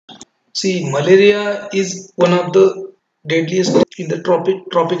See, malaria is one of the deadliest in the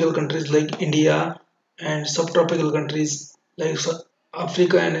tropical countries like India and subtropical countries like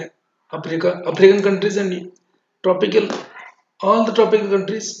Africa and African countries and tropical, all the tropical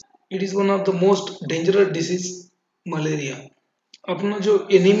countries. It is one of the most dangerous disease, malaria. अपना जो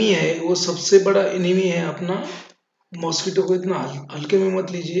enemy है वो सबसे बड़ा enemy है अपना mosquito को इतना हल्के में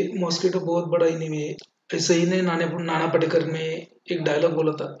मत लीजिए मॉस्किटो बहुत बड़ा एनिमी है ऐसे ही ने नाना पाटेकर में एक डायलॉग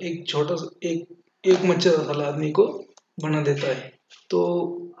बोला था एक छोटा एक मच्छर साला आदमी को बना देता है तो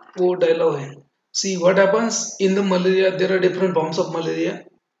वो डायलॉग है see what happens in the malaria there are different forms of malaria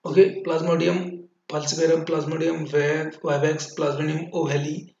okay Plasmodium falciparum plasmodium vivax plasmodium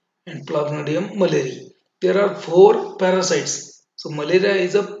ovale and plasmodium malaria there are four parasites so malaria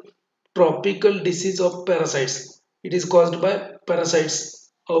is a tropical disease of parasites it is caused by parasites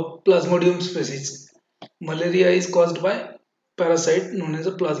of plasmodium species malaria is caused by parasite known as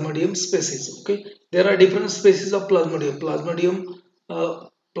a plasmodium species okay there are different species of uh,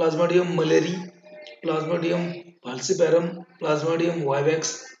 plasmodium malaria plasmodium falciparum plasmodium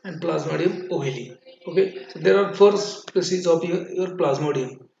vivax and plasmodium ovale okay so there are four species of your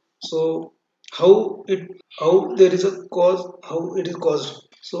plasmodium so how it how there is a cause how it is caused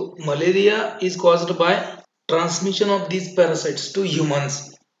so malaria is caused by transmission of these parasites to humans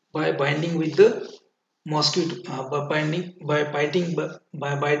by binding with the mosquito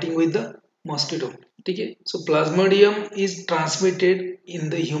by biting with the mosquito okay so plasmodium is transmitted in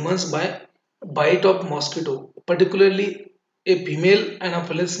the humans by bite of mosquito particularly a female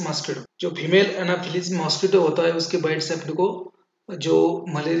anopheles mosquito जो female Anopheles mosquito होता है उसके bite से अपने को जो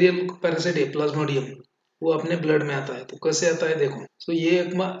malarial parasite है Plasmodium वो अपने ब्लड में आता है तो कैसे आता है देखो तो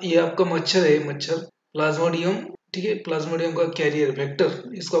ये आपका मच्छर है मच्छर प्लाज्मोडियम ठीक है प्लाज्मोडियम का कैरियर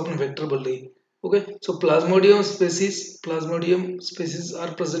वेक्टर इसको अपन वेक्टर बोल रहे हैं okay so plasmodium species are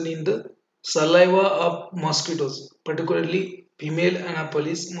present in the saliva of mosquitoes particularly female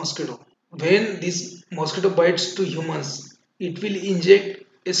anopheles mosquito when this mosquito bites to humans it will inject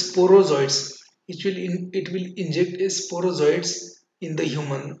a sporozoids it will inject a sporozoids in the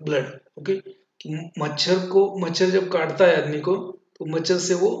human blood okay मच्छर जब काटता है आदमी को तो मच्छर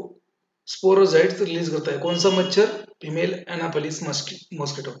से वो स्पोरोजाइट्स रिलीज करता है कौन सा मच्छर फीमेल एनाफेलिस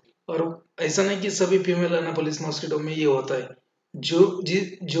मॉस्किटो और ऐसा नहीं कि सभी फीमेल एनाफेलिस मॉस्किटो में ये होता है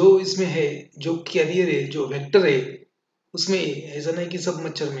जो इसमें है जो कैरियर है जो वेक्टर है उसमें ऐसा नहीं कि सब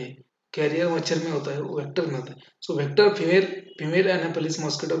मच्छर में कैरियर मच्छर में होता है वो वेक्टर में होता है so vector female एनाफेलिस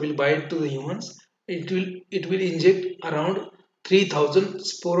mosquito will bite to the humans it will inject around 3000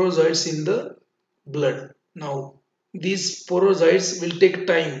 sporozoids in the blood now these sporozoids will take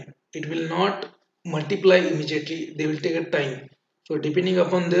time it will not multiply immediately they will take a time so depending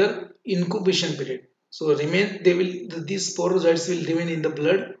upon their incubation period so remain they will these sporozoids will remain in the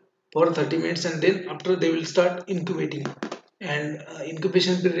blood for 30 minutes and then after they will start incubating and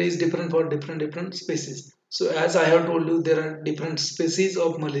incubation period is different for different species so as I have told you there are different species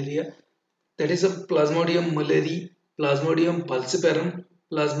of malaria that is a plasmodium malaria plasmodium falciparum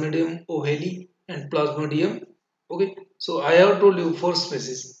plasmodium ovale and plasmodium okay so I have told you four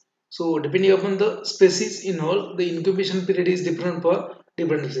species so depending upon the species involved the incubation period is different for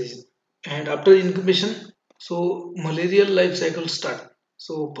different species and after incubation so malarial life cycle start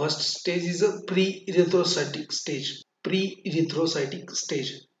so first stage is a pre-erythrocytic stage pre-erythrocytic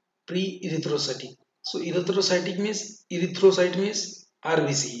stage pre-erythrocytic so erythrocyte means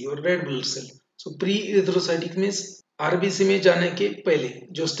RBC your red blood cell so pre-erythrocytic means RBC में जाने के पहले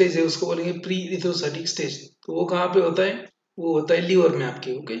जो stage है उसको बोलेंगे pre erythrocytic stage तो वो कहाँ पे होता है वो होता है लीवर में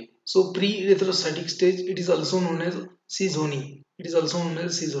आपके okay so pre erythrocytic stage it is also known as सीजोनी it is also known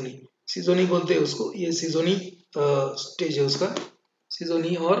as सीजोनी सीजोनी बोलते हैं उसको ये सीजोनी स्टेज है उसका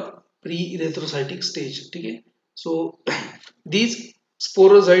सीजोनी और प्री इरिथ्रोसाइटिक स्टेज ठीक है सो these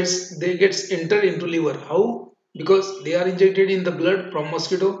sporozoids they gets enter into liver how because they are injected in the blood from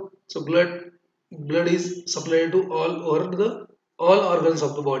mosquito so blood is supplied to all over the all organs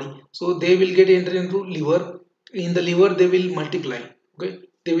of the body so they will get enter into liver in the liver they will multiply okay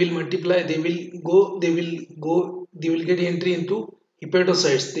they will multiply they will get entry into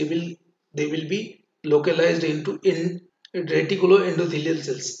hepatocytes they will be localized into in reticuloendothelial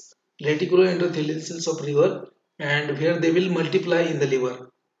cells reticuloendothelial cells of liver and where they will multiply in the liver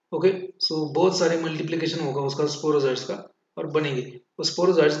okay so बहुत सारे multiplication होगा उसका sporozoites का और बनेंगे तो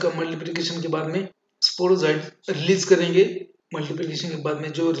sporozoites का multiplication के बाद में स्पोरोजाइट रिलीज करेंगे मल्टीप्लिकेशन के बाद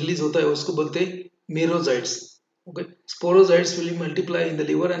में जो रिलीज होता है उसको बोलते हैं मेरोजाइट्स okay sporozoites will multiply in the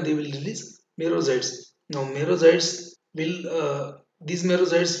liver and they will release मेरोजाइट्स now मेरोजाइट्स will these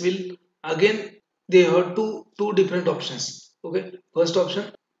merozoites will again they have two different options okay first option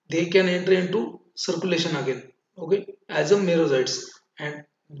they can enter into circulation again, okay, as a merozytes, and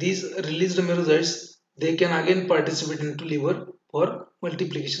these released merozytes, they can again participate into liver for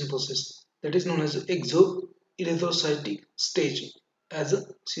multiplication process, that is known as exo erythrocytic stage as a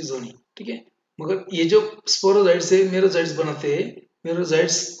सीजोनी, ठीक है। मगर ये जो sporozoites है मेरोजाइट्स बनाते हैं,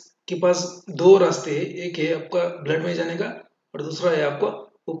 मेरोजाइट्स के पास दो रास्ते हैं, एक है आपका ब्लड में जाने का और दूसरा है आपका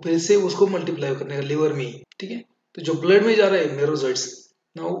वो फिर से उसको मल्टीप्लाई करने का लिवर में ही, ठीक है। तो जो ब्लड में जा रहे हैं मेरोजाइट्स,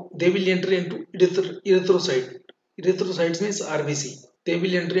 now they will enter into erythrocyte, erythrocytes means RBC, they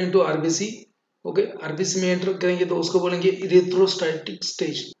will enter into RBC, okay. RBC में एंटर करेंगे तो उसको बोलेंगे इरिथ्रोस्टाटिक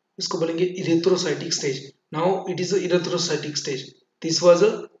स्टेज, इसको बोलेंगे erythrocytic stage. Now it is a erythrocytic stage, this was a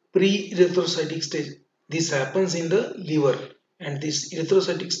pre-erythrocytic stage, this happens in the liver and this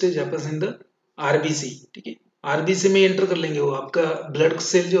erythrocytic stage happens in the RBC, ठीक है। RBC में एंटर कर लेंगे, वो आपका ब्लड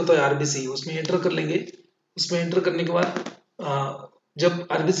सेल जो होता है आरबीसी उसमें एंटर कर लेंगे, उसमें एंटर करने के बाद जब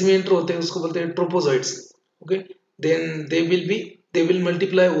आरबीसी में एंटर होते हैं उसको बोलते हैं ट्रोपोसाइट्स, okay. Then they will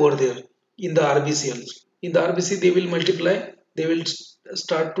multiply over there in the RBC also, in the RBC they will multiply, they will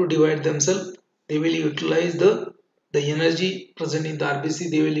start to divide themselves, they will utilize the energy present in the RBC,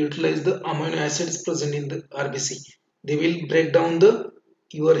 they will utilize the amino acids present in the RBC, they will break down the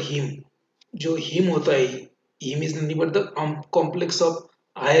your heme, जो heme होता है, heme is nothing but the complex of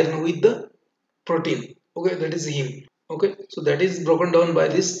iron with the protein, okay, that is heme, okay। So that is broken down by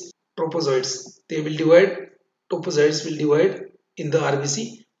this tropozoites, they will divide, tropozoites will divide in the RBC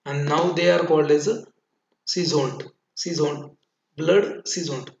and now they are called as a seasoned, seasoned blood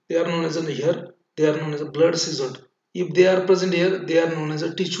seasoned, they are known as a here, they are known as a blood seasoned, if they are present here they are known as a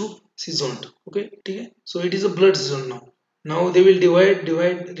tissue seasoned, okay, ठीक है। So it is a blood seasoned now, now they will divide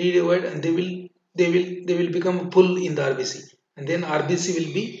re-divide and they will become full in the RBC and then RBC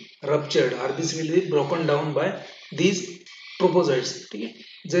will be ruptured, RBC will be broken down by these tropozoites, ठीक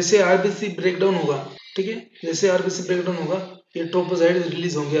है। जैसे RBC break down होगा, ठीक है, जैसे RBC break down होगा ये ट्रोपोजाइट्स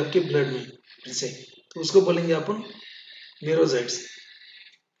release होंगे आपके ब्लड में फिर से, तो उसको बोलेंगे अपन मेरोजाइट्स,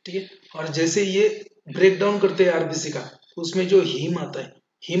 ठीक है। और जैसे ये ब्रेक डाउन करते हैं आरबीसी का, तो उसमें जो हीम आता है,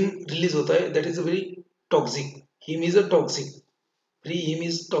 हीम रिलीज होता है, that is a very toxic, haem is a toxic, free haem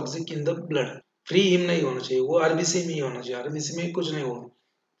is toxic in the blood, free haem नहीं होना चाहिए, वो आरबीसी में ही होना चाहिए, आरबीसी में कुछ नहीं होगा,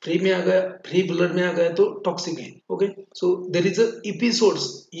 फ्री में आ गया, फ्री ब्लड में आ गया तो टॉक्सिक है, okay. So there is a episodes,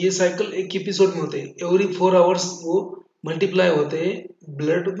 ये साइकिल एक एपिसोड में होते हैं, एवरी 4 आवर्स वो मल्टीप्लाई होते हैं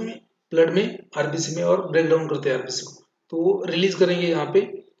ब्लड में आरबीसी में और ब्रेक डाउन करते हैं आरबीसी को, तो वो रिलीज करेंगे यहाँ पे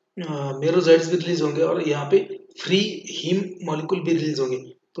मेरोजाइट्स भी रिलीज होंगे और यहाँ पे फ्री हीम मॉलिक्यूल भी रिलीज होंगे।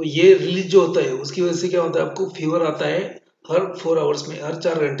 तो ये रिलीज जो होता है उसकी वजह से क्या होता है, आपको फीवर आता है हर 4 आवर्स में, हर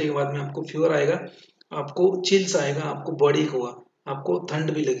 4 घंटे के बाद में आपको फीवर आएगा, आपको चिल्स आएगा, आपको बॉडी को होगा, आपको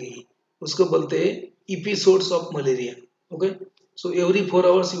ठंड भी लगेगी, उसको बोलते हैं episodes of malaria, okay. So every 4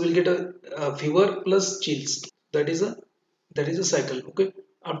 hours you will get a fever plus chills, that is a cycle, okay।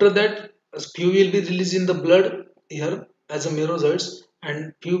 After that few will be released in the blood here as a merozoites and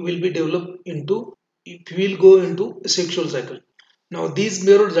few will be developed into, few will go into a sexual cycle. Now these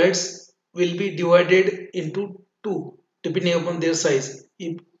merozoites will be divided into two depending upon their size,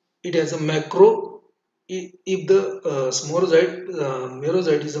 if it has a macro, if the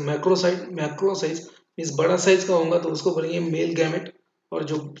merozoite is a macro size means बड़ा size का होगा तो उसको बोलेंगे male gamete, और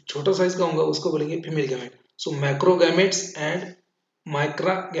जो छोटा size का होगा उसको बोलेंगे female gamete. So macrogametes and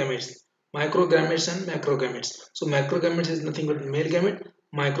microgametes, microgametes and macrogametes. So macrogametes is nothing but male gamete,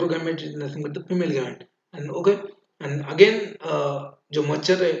 microgamete is nothing but the female gamete, and okay। and again जो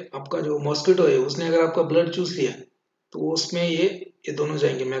मच्छर है आपका, जो मॉस्किटो है, उसने अगर आपका ब्लड चूस लिया तो उसमें ये दोनों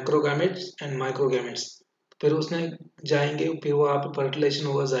जाएंगे मैक्रोगामेट्स एंड माइक्रोगामेट्स, फिर उसने जाएंगे, फिर वहाँ पे फर्टिलाइजेशन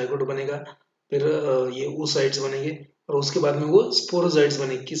होगा, जाइगोट बनेगा, फिर ये oocytes बनेंगे और उसके बाद में वो स्पोरोजाइट्स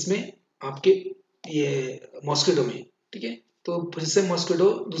बनेंगे, किसमें, आपके ये मॉस्किटो में, ठीक है। तो फिर से मॉस्किटो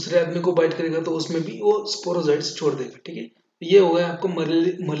दूसरे आदमी को बाइट करेगा तो उसमें भी वो स्पोरोजाइट्स छोड़ देगा, ठीक है। ये हो गया आपको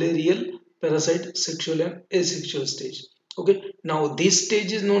malarial parasite sexual and asexual stage, okay. Now this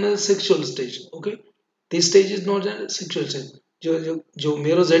stage is known as sexual stage, okay, this stage is known as sexual stage. जो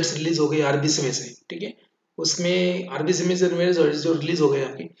मेरोजाइट्स रिलीज हो गए आरबीसी में से, ठीक है, उसमें आरबीसी में से मेरोजाइट्स जो रिलीज हो गए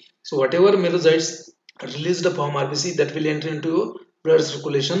आपकी, so whatever मेरोजाइट्स released from RBC that will enter into your blood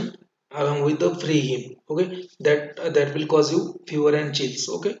circulation along with the free heme, okay, that will cause you fever and chills,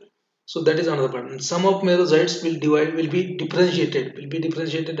 okay। So that is another part. And some of merozoites will be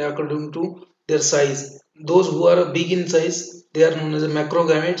differentiated according to their size. Those who are big in size they are known as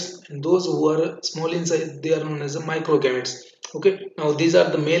macrogametes, and those who are small in size they are known as microgametes, okay। Now these are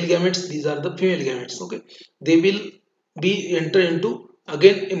the male gametes, these are the female gametes, okay। They will be enter into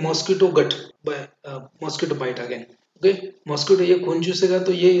again a mosquito gut by mosquito bite again, okay, mosquito ये खून चूसेगा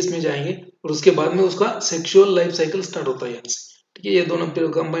तो ये इसमें जाएंगे और उसके बाद में उसका सेक्सुअल लाइफ साइकिल स्टार्ट होता है यहाँ से, ठीक है। ये दोनों फिर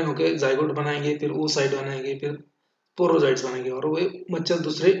कंबाइन होकर जाइगोट बनाएंगे, फिर oocyte बनाएंगे, फिर स्पोरोजाइट्स बनाएंगे और वो मच्छर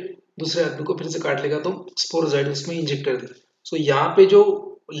दूसरे दूसरे आदमी को फिर से काट लेगा तो स्पोरोजाइट उसमें इंजेक्ट कर देगा। सो यहाँ पे जो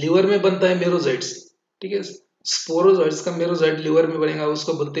लिवर में बनता है मेरोजाइट्स, ठीक है, स्पोरोजाइट्स का मेरोजाइट लिवर में बनेगा,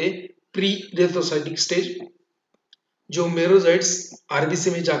 उसको बोलते हैं प्री इरेथ्रोसाइटिक स्टेज। जो मेरोजाइट्स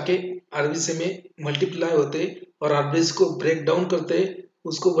आरबीसी में जाके आरबीसी में मल्टीप्लाई होते और आरबीसी को ब्रेक डाउन करते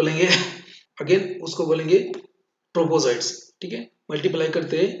उसको बोलेंगे अगेन उसको बोलेंगे ट्रोपोजाइट्स, ठीक है। मल्टीप्लाई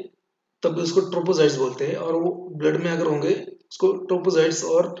करते हैं तब उसको ट्रोपोजाइट्स बोलते हैं और वो ब्लड में अगर होंगे उसको ट्रोपोजाइट्स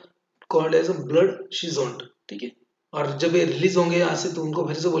और कॉल्ड एज अ ब्लड शिजोंट, ठीक है। और जब ये रिलीज होंगे यहाँ से तो उनको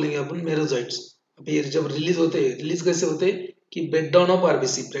फिर से बोलेंगे अपन मेरोजाइट्स। अब ये जब रिलीज होते हैं, रिलीज कैसे होते हैं कि ब्रेकडाउन ऑफ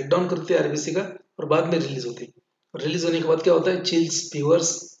आरबीसी, ब्रेकडाउन करते हैं आरबीसी का और बाद में रिलीज होते हैं। रिलीज होने के बाद क्या होता है, चिल्स,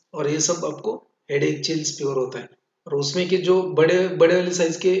 फीवर्स और ये सब आपको हेडेक, चिल्स, फीवर होता है। और उसमें के जो बड़े बड़े वाले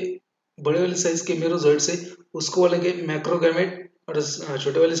साइज के मेरोजॉइट्स है उसको बोलेंगे मैक्रोगैमेट और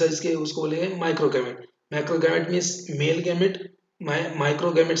छोटे वाले साइज के उसको बोलेंगे माइक्रोगैमेट। मैक्रोगैमेट means male gamete,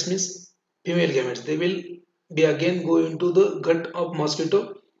 माइक्रोगैमेट्स means female gametes. They will be again go into the gut of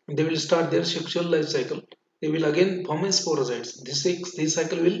mosquito. They will start their sexual life cycle. They will again form a sporozoites. This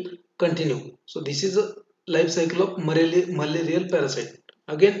cycle will continue. So this is a life cycle of malarial parasite.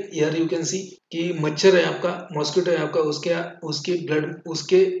 Again here you can see कि मच्छर है आपका, mosquito है आपका, उसके blood,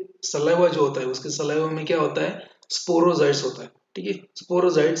 उसके saliva जो होता है, उसके सलाइवा में क्या होता है, स्पोरोजाइट्स होता है, ठीक है।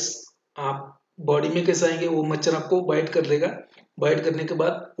 स्पोरोजाइट्स आप बॉडी में कैसे आएंगे, वो मच्छर आपको बाइट कर लेगा, बाइट करने के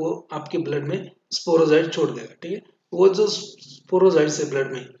बाद वो आपके ब्लड में स्पोरोजाइट छोड़ देगा, ठीक है। वो जो स्पोरोजाइट्स है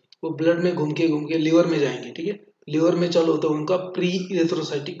ब्लड में, वो ब्लड में घूम के लिवर में जाएंगे, ठीक है। लिवर में चालू होता है उनका प्री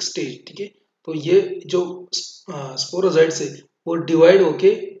इरेथ्रोसाइटिक स्टेज, ठीक है। तो ये जो स्पोरोजाइट्स है वो डिवाइड होके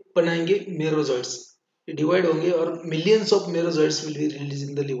बनाएंगे मेरोजॉइट्स, डिवाइड होंगे और millions of मेरोजॉइट्स will be release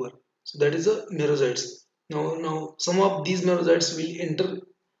in the liver. So that is a मेरोजॉइट्स। now some of these merozoites will enter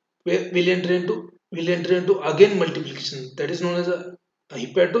into again multiplication, that is known as a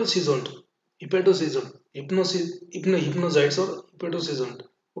hepatosizont, hypnozoites or hepatosizont.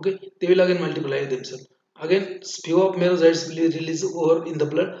 Okay, they will again multiply themselves. Again few of merozoites will be released over in the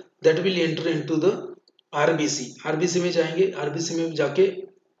blood that will enter into the RBC में जाएंगे, RBC में जाके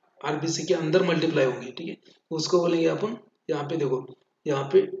RBC के अंदर multiply होंगे, ठीक है। उसको बोलेंगे अपन, यहाँ पे देखो, यहाँ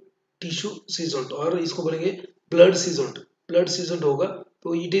पे टिश्यू सीजोंट और इसको बोलेंगे ब्लड सीजोंट। ब्लड सीजोंट होगा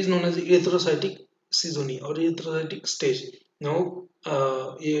तो it is known as erythrocytic सीजोनी और इरेथ्रोसाइटिक स्टेज। नाउ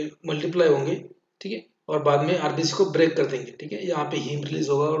ये मल्टीप्लाई होंगे, ठीक है, और बाद में आरबीसी को ब्रेक कर देंगे, ठीक है। यहाँ पे हीम रिलीज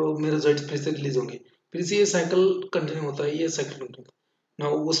होगा और वो मेरोजॉइट्स फिर से रिलीज होंगे, फिर से ये साइकिल कंटिन्यू होता है, ये साइकिल कंटिन्यू होता है।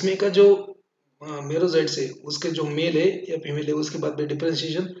 नाउ उसमें का जो मेरोजॉइट्स है उसके जो मेल है या फीमेल है, उसके बाद में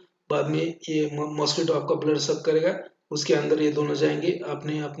डिफरेंशिएशन, बाद में ये मॉस्किटो आपका ब्लड सक करेगा, उसके अंदर ये दोनों जाएंगे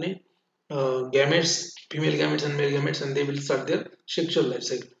अपने अपने gametes, female gametes and male gametes, and they will start their sexual life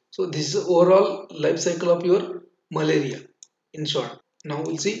cycle. So this is the overall life cycle of your malaria in short. Now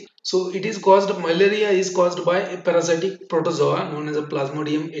we'll see. So malaria is caused by a parasitic protozoa known as a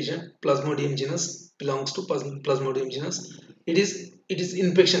plasmodium agent. Plasmodium genus belongs to plasmodium genus. It is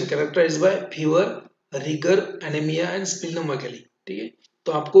infection characterized by fever, rigor, anemia and splenomegaly, ठीक है।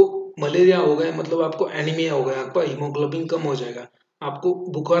 तो आपको malaria हो गया मतलब आपको anaemia हो गया, आपका हीमोग्लोबिन कम हो जाएगा, आपको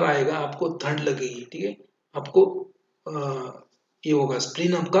बुखार आएगा, आपको ठंड लगेगी, ठीक है, आपको ये होगा,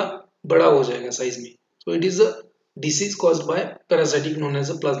 स्प्लीन आपका बड़ा हो जाएगा साइज में। So it is a disease caused by parasitic known as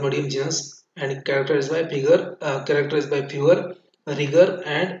a Plasmodium genus and characterized by fever, rigor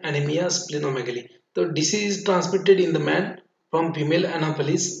and anemia, splenomegaly. तो disease is transmitted in the man from female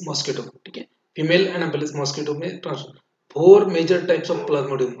एनाफेलिस mosquito, ठीक है। Female एनाफेलिस mosquito में transfer, 4 major types of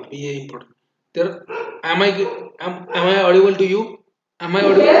plasmodium, अभी ये important there। Am I audible to you? Am I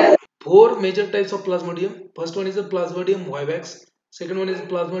audible? Yes. 4 major types of plasmodium. First one is a plasmodium vivax, second one is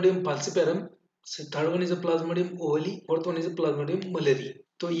plasmodium falciparum, third one is a plasmodium ovale, fourth one is a plasmodium malaria।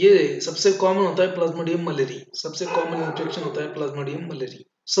 तो ये सबसे common होता है Plasmodium malariae, सबसे common infection होता है Plasmodium malariae.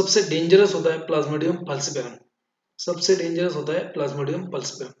 सबसे dangerous होता है प्लाज्मोडियम फाल्सिपेरम, सबसे डेंजरस होता है प्लाज्मोडियम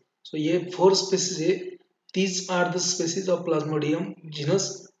फाल्सिपेरम। सो ये 4 स्पीसीज है, these are the species of plasmodium genus,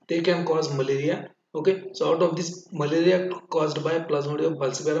 they can cause malaria. Okay, so out of this, malaria caused by plasmodium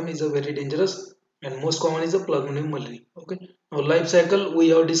falciparum is a very dangerous and most common is a plasmodium malaria. Okay, now life cycle we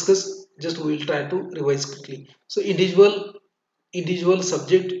have discussed, just we will try to revise quickly. So individual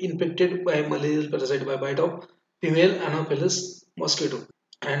subject infected by malarial parasite by bite of female anopheles mosquito,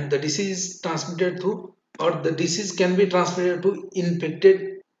 and the disease is transmitted through, or the disease can be transmitted to infected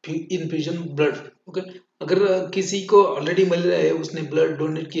infusion blood. Okay, अगर किसी को already malaria है, उसने blood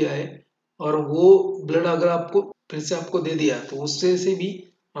donate किया है और वो blood अगर आपको फिर से आपको दे दिया तो उससे से भी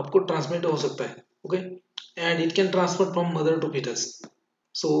आपको ट्रांसमिट हो सकता है. Okay, and it can transfer from mother to fetus.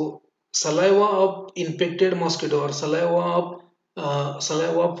 So saliva of infected mosquito or saliva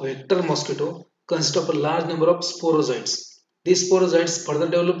of vector mosquito consists of a large number of sporozoites. These sporozoites further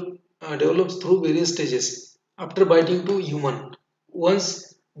develops through various stages after biting to human.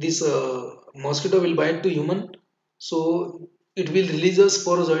 Once this mosquito will bite to human, so it will release the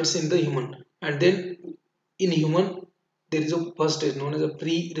sporozoites in the human, and then in human there is a first stage known as a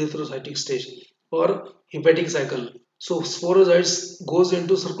pre-erythrocytic stage or hepatic cycle. So sporozoites goes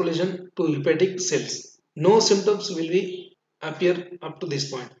into circulation to hepatic cells. No symptoms will be appear up to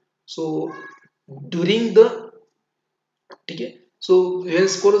this point. So during the, okay, so when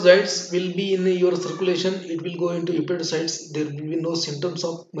sporozoites will be in your circulation, it will go into hepatocytes. There will be no symptoms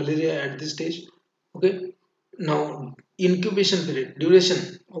of malaria at this stage. Okay, now incubation period duration.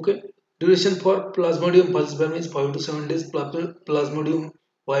 Okay, duration for plasmodium falciparum is 5 to 7 days. Plasmodium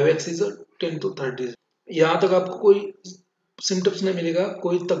vivax is 10 to 30 days. यहाँ तक आपको कोई symptoms नहीं मिलेगा,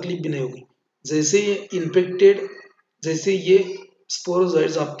 कोई तकलीफ भी नहीं होगी. जैसे ये इन्फेक्टेड, जैसे ये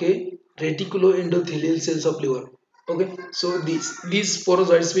स्पोरोजॉइड्स आपके reticulo endothelial cells of liver. Okay, so these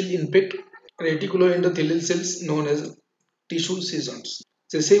sporozoites will infect reticuloendothelial cells known as tissue seasons.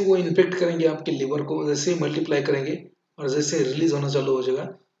 जैसे वो इन्फेक्ट करेंगे आपके लिवर को, जैसे मल्टीप्लाई करेंगे और जैसे रिलीज होना चालू हो जाएगा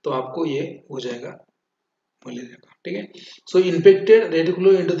तो आपको ये हो जाएगा मलेरिया का. ठीक है, सो infected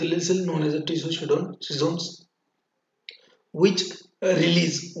reticuloendothelial cell known as tissue seasons which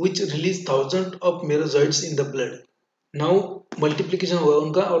release thousands of merozoites in the blood. Now multiplication होगा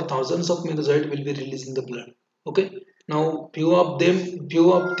उनका और thousands of merozoites will be released in the blood. Okay, now few of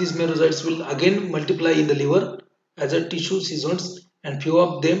these merozoites will again multiply in the liver as a tissue seasons, and few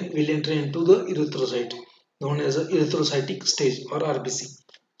of them will enter into the erythrocyte known as a erythrocytic stage or RBC.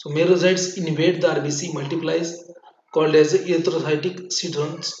 So merozoites invade the RBC, multiplies called as erythrocytic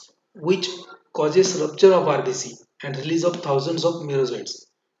seasons, which causes rupture of RBC and release of thousands of merozoites.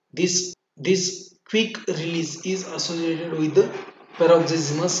 This quick release is associated with the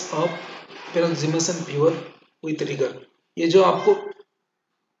paroxysmus and fever with rigor. ये जो आपको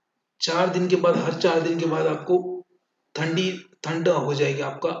 4 दिन के बाद, हर 4 दिन के बाद आपको ठंड हो जाएगी,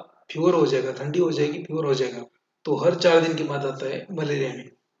 आपका फीवर हो जाएगा, ठंडी हो जाएगी, फीवर हो जाएगा, तो हर 4 दिन के बाद आता है मलेरिया में.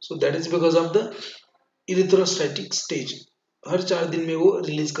 So that is because of the इरिथ्रोस्टैटिक stage. हर 4 दिन में वो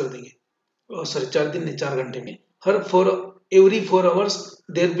रिलीज कर देंगे, सॉरी 4 दिन नहीं, 4 घंटे में. Every 4 hours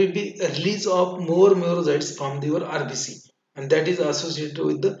there will be a release of more merozoites from your RBC, and that is associated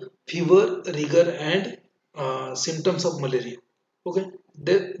with the fever, rigor, and symptoms of malaria. Okay,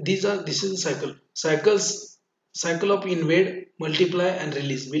 this is the cycle of invade, multiply and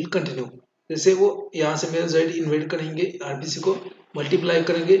release will continue. जैसे वो यहाँ से merozoite invade करेंगे RBC को, multiply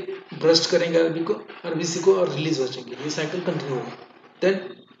करेंगे, burst करेंगे RBC को और रिलीज हो जाएंगे. ये साइकिल कंटिन्यू होगा. Then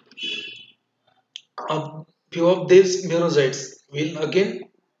few of these merozoites will again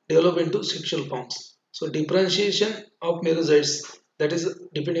develop into sexual forms. So differentiation of merozoites, that is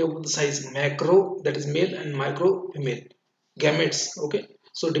depending upon the size, macro that is male and micro female. Gametes, okay,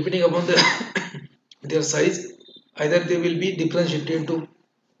 so depending upon the their size, either they will be differentiated into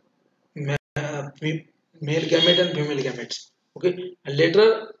male gamete and female gametes. Okay, and later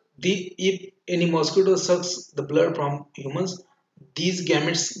if any mosquito sucks the blood from humans, these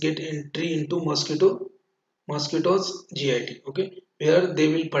gametes get entry into mosquitoes GIT. Okay, where they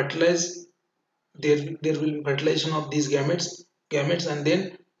will fertilize, there will be fertilization of these gametes, and then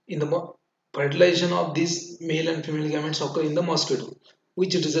in the fertilization of these male and female gametes occur in the mosquito,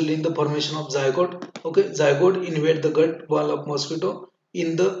 which result in the formation of zygote. Okay, zygote invade the gut wall of mosquito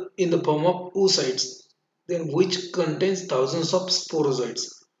in the form of oocytes, then which contains thousands of sporozoites.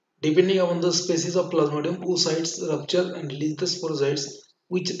 Depending upon the species of Plasmodium, oocytes rupture and release the sporozoites,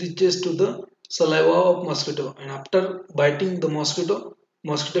 which reaches to the saliva of mosquito, and after biting the mosquito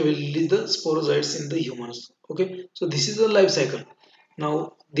will release the sporozoites in the humans. Okay, so this is the life cycle.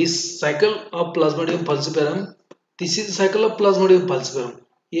 Now this cycle of Plasmodium falciparum, this is the cycle of Plasmodium falciparum.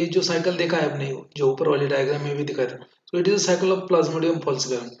 ये जो cycle देखा है आपने, जो ऊपर वाली diagram में भी दिखाया था, so it is a cycle of Plasmodium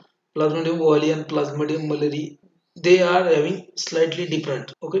falciparum. Plasmodium ovale and Plasmodium malaria, they are having slightly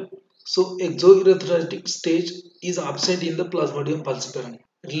different. Okay, so exoerythrocytic stage is absent in the Plasmodium falciparum.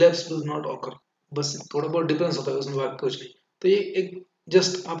 Relapse does not occur. बस थोड़ा बहुत difference होता है उसमें, बाकी कुछ नहीं. तो ये एक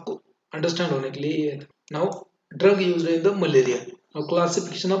जस्ट आपको अंडरस्टैंड होने के लिए ये है. Now drug used in the malaria. Now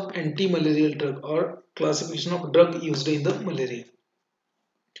classification of anti malarial drug और classification of drug used in the malaria.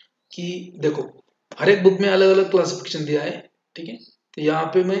 कि देखो हर एक बुक में अलग अलग क्लासिफिकेशन दिया है. ठीक है, तो यहाँ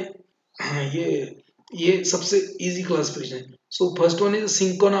पे मैं ये सबसे इजी क्लासिफिकेशन है. So first one is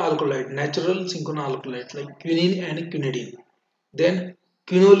alcohol, natural alcohol like quinine and quinidine. Then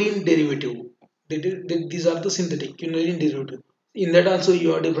quinoline derivative. These are the synthetic quinoline derivative. In that also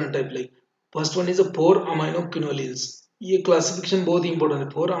you have different type, like first one is a 4-aminoquinolines. ये classification बहुत important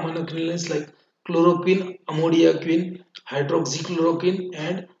है. 4-aminoquinolines like chloroquine, amodiaquine, hydroxychloroquine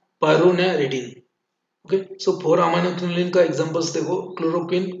and pyronidine. Okay, so 4-aminoquinoline का examples देखो,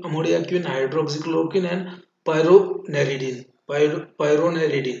 chloroquine, amodiaquine, hydroxychloroquine and pyronidine.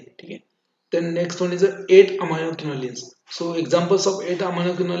 Pyronidine, ठीक है. Then next one is 8-aminoquinolines. So examples of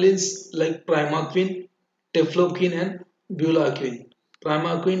 8-aminoquinolines like primaquine, tefloquine and buloquine.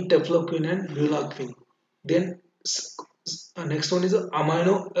 Primaquine, tefloquine and buloquine. Then next one is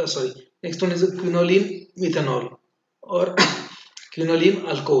next one is a quinoline methanol or quinoline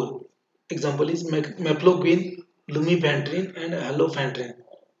alcohol. Example is mefloquine, lumefantrine and halofantrin.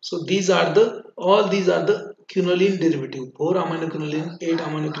 So these are the quinoline derivative, 4-aminoquinoline,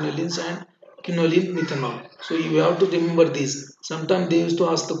 8-aminoquinolines and quinoline methanol. So you have to remember this. Sometimes they used to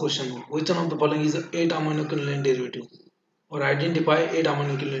ask the question, which one of the following is 8-aminoquinoline derivative, or identify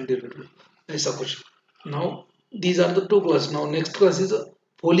 8-aminoquinoline derivative. ऐसा कुछ. Now these are the two classes. Now next class is a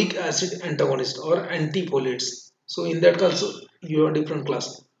folic acid antagonist or antifolates. So in that also you have different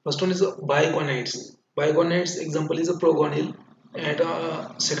class. First one is a biconides. Biconides example is a progonil, and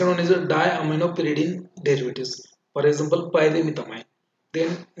second one is a diaminopyridine derivatives. For example, pyrimethamine.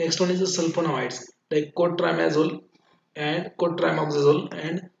 Then next one is the sulfonamides like cotrimazole and cotrimoxazole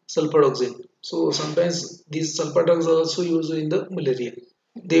and sulfadoxine. So sometimes these sulfur drugs are also used in the malaria.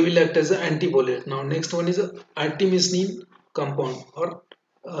 They will act as an antibolate. Now next one is a artemisinin compound, or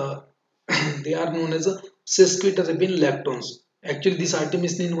uh, they are known as a sesquiterpene lactones. Actually, this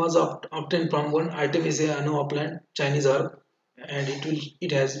artemisinin was obtained from one Artemisia annua plant, Chinese herb, and it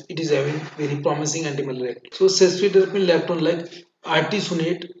is having very promising antimalarial. So sesquiterpene lactone like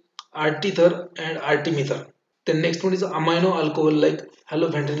artesunate, artether, and artemether. Then next one is amino alcohol like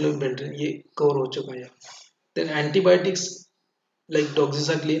halofentanyl, lumefantrine. ये cover हो चुका है. Then antibiotics like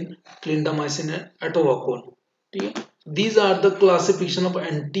doxycycline, clindamycin and atovaquone. ठीक है? These are the classification of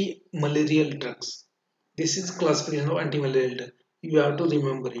anti-malarial drugs. This is classification of anti-malarial drug. You have to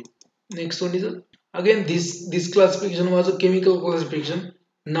remember it. Next one is again this classification was a chemical classification.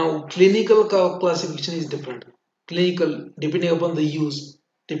 Now clinical classification is different. Clinical depending upon the use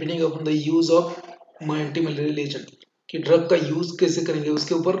of anti-malarial agent, कि drug का use कैसे करेंगे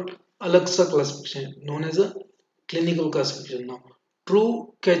उसके ऊपर अलग सा classification known as a clinical classification. Now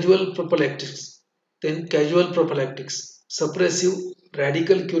true casual prophylactics, then casual prophylactics, suppressive,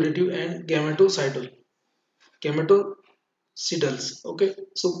 radical curative and gametocidals. Okay,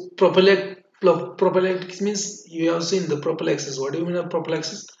 so prophylactics means you have seen the prophylaxis. What do you mean of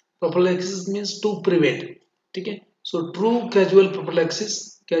prophylaxis? Prophylaxis means to prevent. Okay, so true casual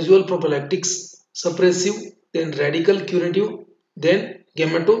prophylactics, suppressive, then radical curative, then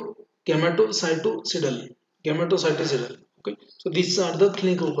gametocytocidal. Okay, so these are the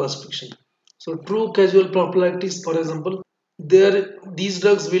clinical classification. So true casual prophylactics, for example, these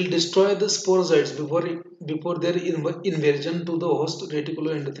drugs will destroy the sporocytes before their invasion to the host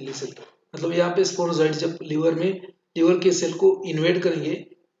reticuloendothelial cell. मतलब यहाँ पे स्पोरोसाइट जब liver के cell को invade करेंगे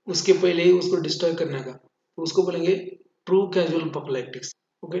उसके पहले ही उसको डिस्ट्रॉय करने का, तो उसको बोलेंगे ट्रू कैजुअल प्रोफिलैक्टिक्स.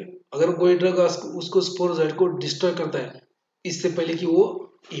 ओके, अगर कोई ड्रग उसको स्पोरोसाइट को डिस्ट्रॉय करता है इससे पहले कि वो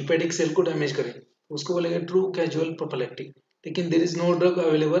हिपेटिक सेल को डैमेज करे, उसको बोलेंगे ट्रू कैजुअल प्रोफिलैक्टिक. लेकिन there is no drug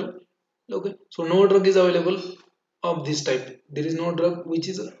available. Okay, so no drug is available of this type. There is no drug which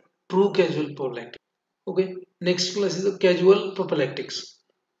is a true casual prophylactic. Okay, next class is a casual prophylactics.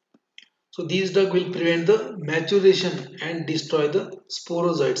 So these drugs will prevent the maturation and destroy the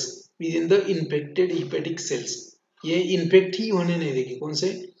sporozoites within the infected hepatic cells. ये infect ही होने नहीं देगी. कौन से?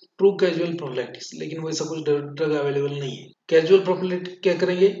 True casual प्रोफिलैक्टिक्स. लेकिन वैसा कुछ drug available नहीं है. कैजुअल प्रोफिलैक्टिक क्या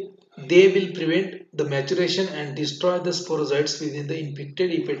करेंगे? They will prevent the maturation and destroy the sporozoites within the infected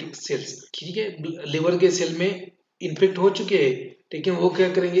hepatic cells. ठीक है, लिवर के सेल में इन्फेक्ट हो चुके हैं, लेकिन वो क्या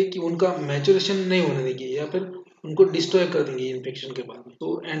करेंगे कि उनका मैचुरेशन नहीं होने देंगे या फिर उनको डिस्ट्रॉय कर देंगे इन्फेक्शन के बाद में.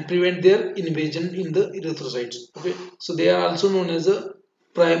 तो and prevent there invasion in the erythrocytes. Okay, so they are also known as a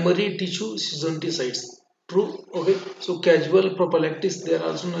primary tissue सिजोंटिसाइट्स. True. Okay, so casual प्रोफिलैक्टिक्स they are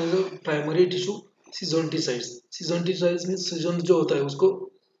also known as a primary tissue सिजोंटिसाइट्स. सिजोंटिसाइट्स means सिजोंट जो होता है उसको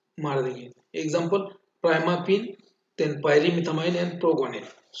मार देंगे. Example primaquine, then pyrimethamine and proguanil.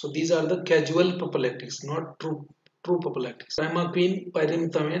 So these are the casual prophylactics, not true prophylactics. Primaquine,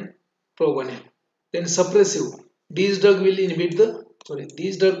 pyrimethamine, proguanil. Then suppressive. These drug will inhibit the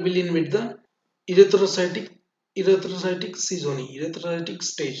erythrocytic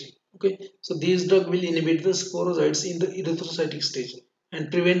stage. Okay, so these drug will inhibit the sporozoites in the erythrocytic stage and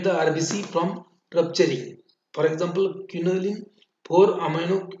prevent the RBC from rupturing. For example, quinoline, 4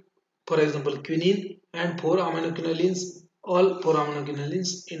 amino, for example, quinine and 4 aminoquinolines, all 4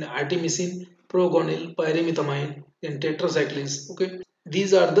 aminoquinolines in artemisinin, progonil, pyrimethamine, and tetracyclines. Okay,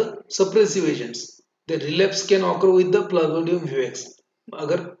 these are the suppressive agents. The relapse can occur with the Plasmodium vivax.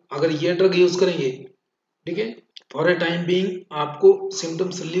 अगर अगर ये drug use करेंगे, ठीक है, for a time being आपको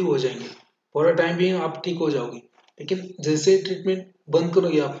symptoms relieve हो जाएंगे, for a time being आप ठीक हो जाओगे, लेकिन जैसे ट्रीटमेंट बंद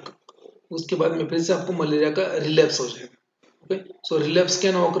करोगे आप, उसके बाद में फिर से आपको मलेरिया का रिलैप्स हो जाएगा. Okay, so relapse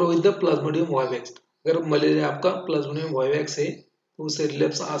can occur with the Plasmodium vivax. अगर मलेरिया आपका प्लाज्मोडियम वाइवैक्स है तो उससे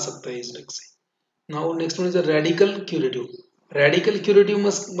रिलैप्स आ सकता है इस ड्रग से. Now next one is radical curative. Radical curative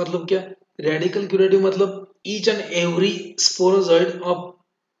मतलब क्या? रेडिकल क्यूरेटिव मतलब each and every sporozoid of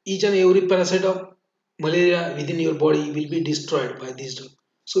each and every parasite of malaria within your body will be destroyed by this drug.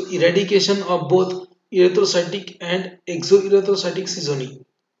 So eradication of both erythrocytic and exoerythrocytic seasoning,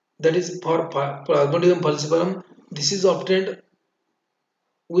 that is for Plasmodium falciparum, this is obtained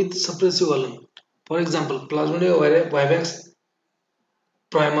with suppressive alone. For example, Plasmodium vivax,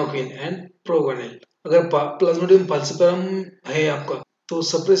 primaquine and प्रोगोनिल. अगर Plasmodium फाल्सिपारम है आपका तो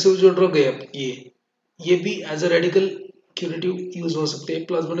suppressive जो drug है ये भी as a radical curative use हो सकते हैं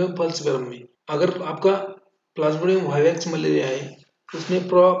प्लाज्मोडियम फाल्सिपारम में. अगर आपका प्लाज्मोडियम वाइवैक्स मलेरिया है उसमें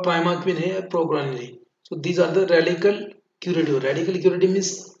प्राइमाक्विन है, प्रोगोनिल है. So these are the radical curative. Radical curative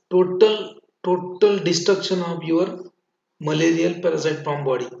means total destruction of your malarial parasite from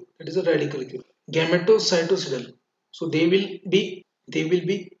body. That is a radical cure. Gametocytocidal. So they will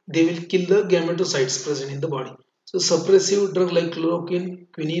kill the gametocytes present in the body. So suppressive drug like chloroquine,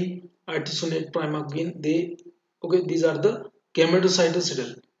 quinine, artesunate, primaquine, these are the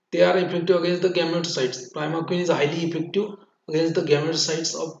gametocytocidal. They are effective against the gametocytes. Primaquine is highly effective against the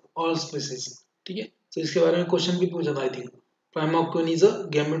gametocytes of all species. ठीक है, so इसके बारे में question भी पूछा था I think. Primaquine is a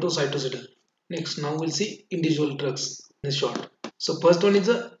gametocytocidal. Next, now we'll see individual drugs in short. So first one is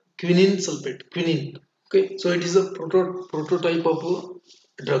a quinine sulfate. Quinine. Okay, so it is a prototype of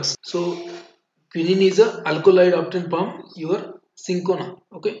drugs. So quinine is a alkaloid obtained from your cinchona.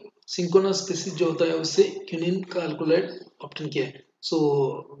 Okay, cinchona species जो होता है उससे quinine का alkaloid obtain किया है. So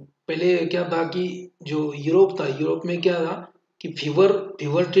पहले क्या था कि जो यूरोप था, यूरोप में क्या था कि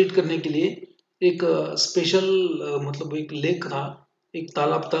फीवर ट्रीट करने के लिए एक स्पेशल मतलब एक लेक था, एक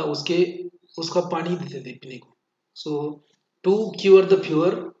तालाब था, उसका पानी देते थे पीने को. So to cure the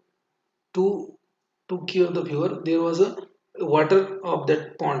fever, to cure the fever, there was a water of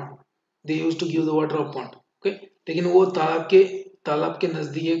that pond. They used to give the water of pond. Okay, लेकिन वो तालाब के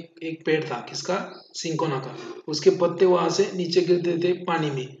नजदीक एक पेड़ था, किसका? सिंकोना का. उसके पत्ते वहां से नीचे गिरते थे पानी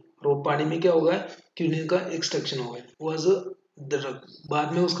में, और वो पानी में क्या हो गया? क्यूनिन का एक्सट्रैक्शन हो गया. Was the drug.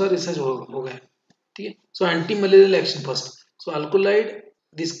 बाद में उसका रिसर्च हो गया. ठीक है. So anti malarial action first. So alkaloid,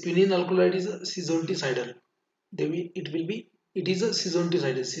 this quinine alkaloid is सीजोंटिसाइडल. It is a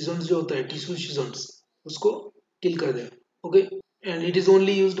सीजोंटिसाइड. सीजोन्स जो होता है टिश्यू सीजोन्स, उसको किल कर देगा. Okay, and it is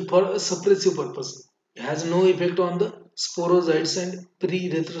only used for a suppressive purpose. It has no effect on the sporozoites and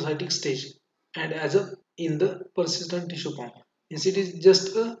pre-erythrocytic stage and as a in the persistent tissue form. Yes, it is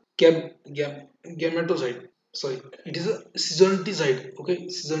just a gametocide. Sorry, it is a seasonticide. Okay,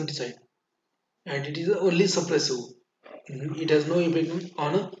 seasonticide, and it is only suppressive. It has no effect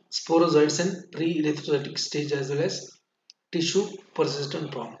on a sporozoites and pre-erythrocytic stage as well as tissue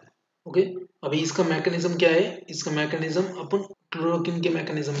persistent form. Okay, अभी इसका mechanism क्या है? इसका mechanism अपन chloroquine के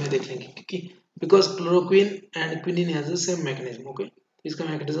mechanism में देख लेंगे, क्योंकि because chloroquine and quinine has the same mechanism. Okay, इसका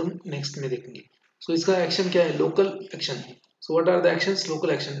मैकेनिज्म नेक्स्ट में देखेंगे. सो इसका एक्शन क्या है? Local action. So what are the actions? Local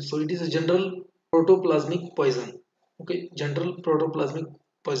action. So it is a general protoplasmic poison. Okay, general protoplasmic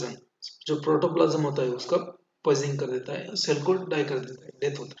poison. जो protoplasm होता है उसका पॉइजनिंग कर देता है, सेल को डाई कर देता है,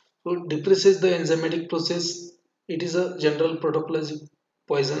 डेथ होता है. सो depresses the enzymatic process. It is a general protoplasmic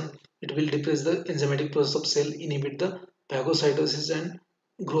poison. It will depress the enzymatic process of cell, inhibit the phagocytosis and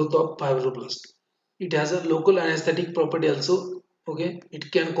growth of fibroblast. It has a local anesthetic property also. Okay, it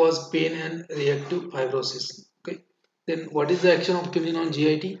can cause pain and reactive fibrosis. Okay, then what is the action of quinine on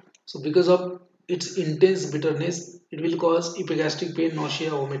GIT? So because of its intense bitterness, it will cause epigastric pain,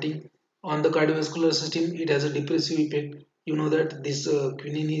 nausea, vomiting. On the cardiovascular system, it has a depressive effect. You know that this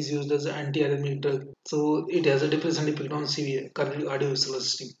quinine is used as an anti-arrhythmic drug, so it has a depressant effect on severe cardiovascular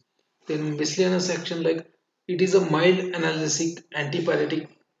system. Then miscellaneous action like it is a mild analgesic, antipyretic.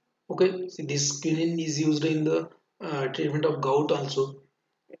 Okay, so this quinine is used in the treatment of gout also,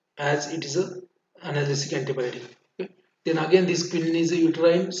 as it is a analgesic antipyretic. Okay, then again this quinine is a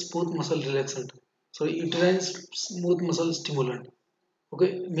uterine smooth muscle relaxant. So uterine smooth muscle stimulant.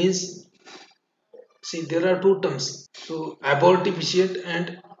 Okay, means see there are two terms. So abortive efficient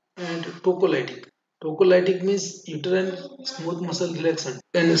and tocolytic. Tocolytic means uterine smooth muscle relaxant,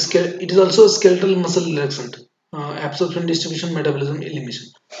 and it is also a skeletal muscle relaxant. Absorption, distribution, metabolism, elimination.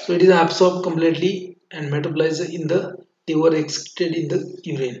 So it is absorbed completely and metabolized in the liver, excreted in the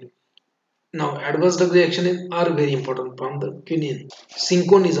urine. Now, adverse drug are very important from the quinine.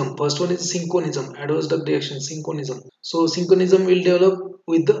 Synchronism. First one is synchronism. Adverse drug reaction, synchronism. So, synchronism will develop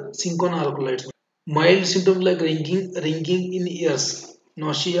with the synchron alkaloids. Mild symptoms like ringing in ears,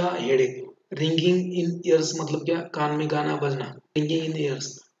 nausea, headache. Ringing in ears मतलब क्या कान में गाना बजना. Ringing in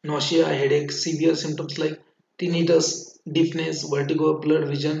ears, nausea, headache. Severe symptoms like tinnitus, deafness, vertigo, blurred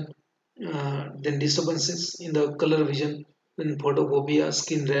vision, then disturbances in the color vision, then photophobia,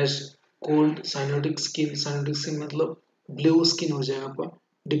 skin rash, cold, cyanotic skin मतलब blue skin हो जाएगा आपका,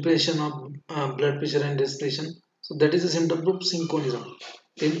 depression of blood pressure and respiration. So that is a symptom of synchronism.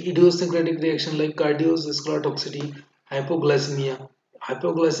 Then idiosyncratic reaction like cardiovascular toxicity, hypoglycemia.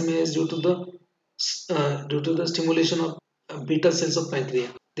 Hypoglycemia is due to the stimulation of beta cells of pancreas.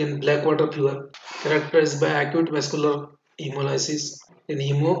 Then black water fever, characterized by acute vascular hemolysis, then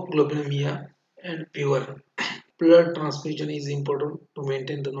hemoglobinemia and fever. Blood transfusion is important to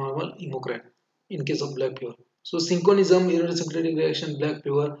maintain the normal hemoglobin in case of black fever. So synchronism, idiosyncratic reaction, black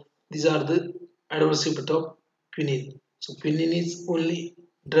fever, these are the adverse effect of quinine. So quinine is only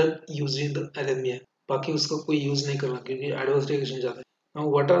drug used in the arrhythmia. बाकी उसका कोई use नहीं करना क्योंकि adverse reaction ज्यादा है. Now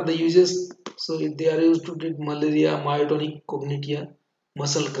what are the uses? So they are used to treat malaria, myotonic cognitia,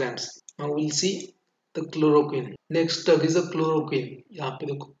 muscle cramps. Now we'll see the chloroquine. Next drug is a chloroquine. यहाँ पे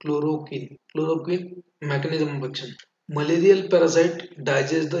देखो chloroquine. Chloroquine mechanism of action. Malarial parasite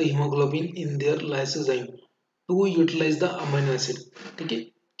digest the hemoglobin in their lysozyme to utilize the amino acid. ठीक है,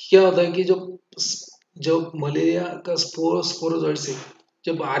 क्या होता है कि जब मलेरिया का स्पोरोजोइड से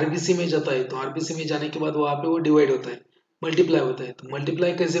जब आरबीसी में जाता है तो आरबीसी में जाने के बाद वहां पे वो डिवाइड होता है, मल्टीप्लाई होता है. तो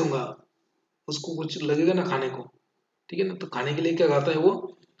मल्टीप्लाई कैसे होगा, उसको कुछ लगेगा ना खाने को, ठीक है ना, तो खाने के लिए क्या खाता है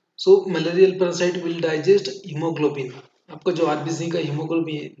वो. सो malarial parasite will digest haemoglobin. आपका जो आरबीसी का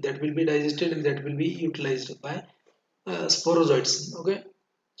haemoglobin that will be digested and that will be utilised bye sporozoites. Okay,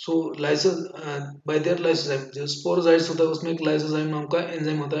 so lyso bye there lysozyme, जो स्पोरोजोइड्स होता है उसमें एक लाइसोजाइम नाम का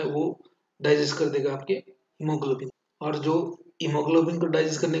एंजाइम होता है, वो डाइजेस्ट कर देगा आपके हीमोग्लोबिन. और जो हीमोग्लोबिन को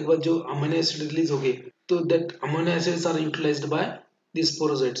डाइजेस्ट करने के बाद जो अमीनो एसिड रिलीज होगी, तो that amino acids are utilised by the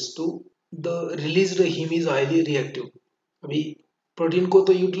sporozoites to the released haem is highly reactive. अभी प्रोटीन को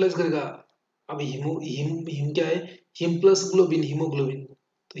तो यूटिलाइज करेगा. अभी हिम हिम क्या है, हिम प्लस ग्लोबिन, हीमोग्लोबिन.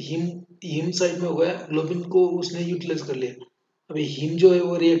 तो हिम हिम साइड में हो गया, ग्लोबिन को उसने यूटिलाइज कर लिया. अभी हिम जो है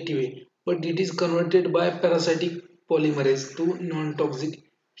वो रिएक्टिव है, but it is converted bye parasitic polymerase to non toxic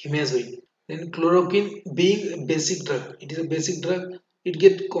हिमेजोइन. Then chloroquine being a basic drug, it is a basic drug. It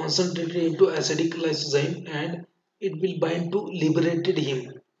get concentrated into acidic lysozyme and it will bind to liberated heme,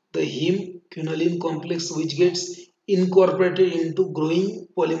 the heme quinoline complex, which gets incorporated into growing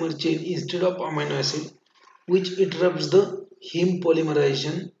polymer chain instead of amino acid, which interrupts the heme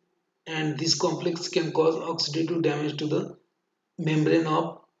polymerization, and this complex can cause oxidative damage to the membrane of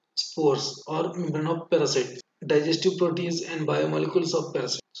spores or membrane of parasites, digestive proteins and biomolecules of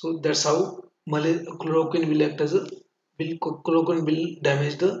parasites. So that's how chloroquine will act as a chloroquine will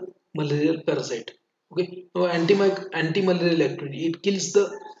damage the malarial parasite. Okay, now anti-malarial activity, it kills the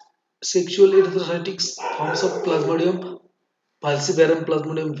sexual erythrocytic forms of Plasmodium falciparum,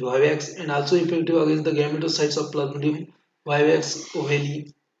 Plasmodium vivax, and also effective against the gametocytes of Plasmodium vivax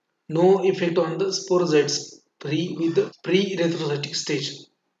ovale. No effect on the sporozoites pre-erythrocytic stage.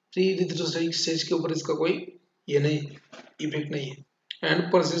 Pre-erythrocytic stage के ऊपर इसका कोई ये नहीं effect नहीं है. And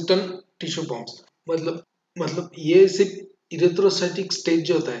persistent tissue forms, मतलब ये सिर्फ इरेथ्रोसाइटिक स्टेज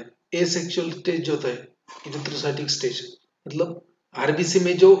जो होता है, एसेक्सुअल स्टेज जो होता है, इरेथ्रोसाइटिक स्टेज मतलब आरबीसी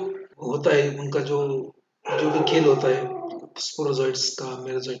में जो होता है उनका जो भी खेल होता है स्पोरोजोइड्स का,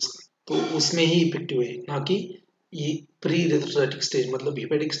 मेरोजोइड्स का, तो उसमें ही इफेक्टिव है, ना कि ये प्री इरेथ्रोसाइटिक स्टेज मतलब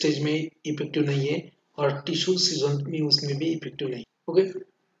हिपेटिक स्टेज में इफेक्टिव नहीं है और टिश्यू सीजन में उसमें भी इफेक्टिव नहीं. Okay,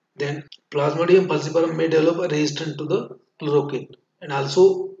 then Plasmodium falciparum may develop a resistance to the chloroquine, and also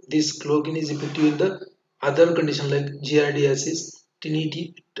this chloroquine is effective in the other condition like giardiasis,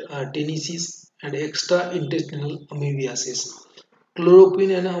 tinnitus, and extra-intestinal amoebiasis.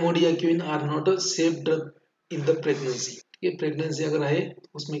 Chloroquine and amodiaquine are not a safe drug in the pregnancy. ये pregnancy अगर है तो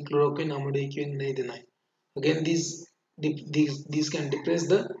उसमें chloroquine अमोडियाक्विन नहीं देना है. Again, these can depress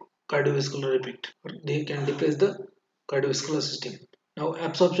the cardiovascular effect, or they can depress the cardiovascular system. Now,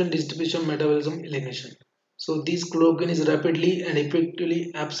 absorption, distribution, metabolism, elimination. So this chloroquine is rapidly and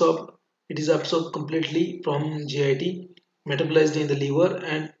effectively absorbed. It is absorbed completely from GIT. metabolized in the liver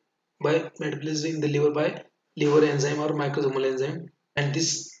and by metabolized in the liver by liver enzyme or microsomal enzyme, and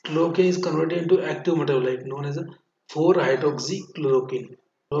this chloroquine is converted into active metabolite known as a 4-hydroxychloroquine.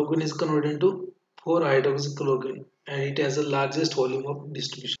 Chloroquine is converted into 4-hydroxychloroquine and it has the largest volume of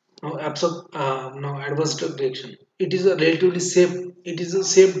distribution. Now, now adverse drug reaction. It is a relatively safe. It is a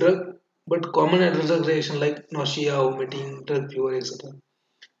safe drug, but common adverse drug reaction like nausea, vomiting, drug fever, etc.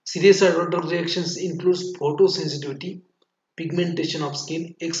 Serious adverse drug reactions includes photosensitivity, pigmentation of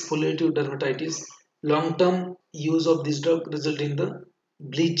skin, exfoliative dermatitis. Long-term use of this drug result in the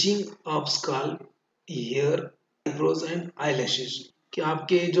bleaching of scalp, hair, eyebrows and eyelashes. कि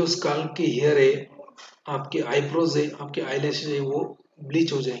आपके जो scalp के hair है, आपके eyebrows है, आपके eyelashes है, वो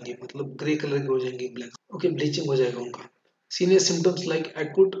ब्लीच हो जाएंगे, मतलब ग्रे कलर के हो जाएंगे, ब्लैक, ओके, ब्लीचिंग हो जाएगा उनका. Serious symptoms like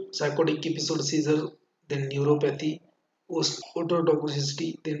acute psychotic episode, seizure, then neuropathy,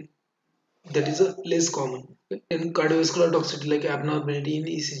 ototoxicity, then that is a less common. In cardiovascular toxicity like abnormality in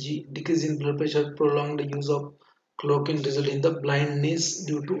ECG, decrease in blood pressure, prolonged use of chloroquine result in the blindness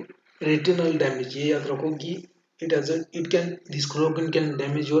due to retinal damage. ये याद रखो कि this chloroquine can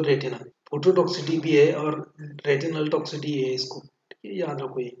damage your retina. Phototoxicity भी है और retinal toxicity है इसको. ये याद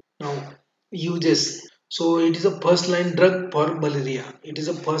रखो ये. Now uses. So it is a first line drug for malaria. It is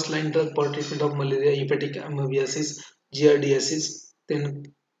a first line drug for treatment of malaria, hepatic amoebiasis, giardiasis. Then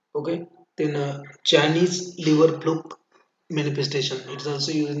okay. Then Chinese liver fluke manifestation. It is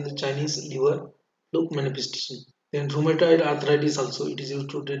also used in the Chinese liver fluke manifestation. Then rheumatoid arthritis also. It is used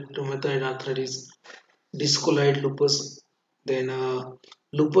to treat rheumatoid arthritis, discoid lupus. Then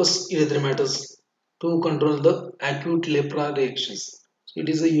lupus erythematosus to control the acute lepra reactions. So it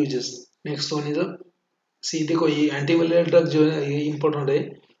is a uses. Next one is a सी देखो ये antimalarial drug जो है ये important है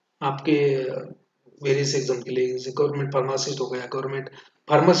आपके various exam के लिए. जैसे गवर्नमेंट फार्मासिस्ट हो गया, गवर्नमेंट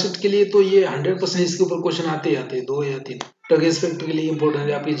फार्मासिस्ट के लिए तो ये 100% इसके ऊपर क्वेश्चन आते ही आते हैं, 2 या 3. ड्रग इंस्पेक्टर के लिए इम्पोर्टेंट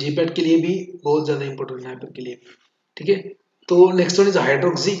है, आपके जीपैट के लिए भी बहुत ज्यादा इम्पोर्टेंट है, के लिए. ठीक है, तो next one is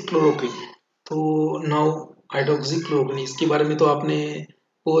hydroxy chloroquine. तो नाउ हाइड्रोक्सी क्लोरोक्विन, इसके बारे में तो आपने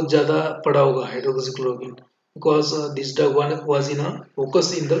बहुत ज्यादा पढ़ा होगा hydroxy chloroquine, because this drug was in a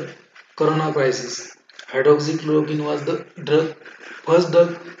focus in the corona crisis. Hydroxychloroquine was the first drug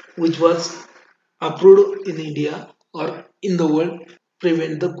which was approved in India or in the world to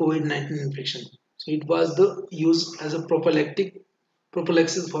prevent the COVID-19 infection. So it was the use as a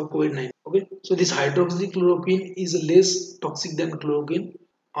prophylaxis for COVID-19. Okay, so this hydroxychloroquine is less toxic than chloroquine.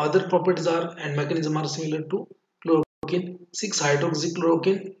 Other properties are and mechanism are similar to chloroquine.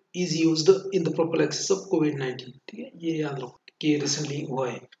 6-hydroxychloroquine is used in the prophylaxis of COVID-19. ठीक है, ये याद रखो कि recently हुआ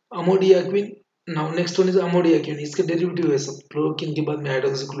है. अमोडियाक्विन. Now next one is अमोडियाक्विन. इसके derivative है सब, क्लोरोक्विन के बाद में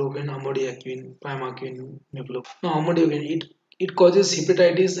hydroxychloroquine, अमोडियाक्विन, primaquine, मेप्लो. Now अमोडियाक्विन it causes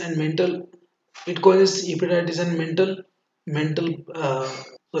hepatitis and mental it causes hepatitis and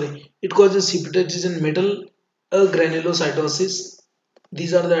metal granulocytosis.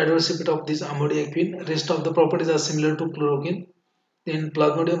 These are the adverse effects of this amodiaquine. Rest of the properties are similar to chloroquine. Then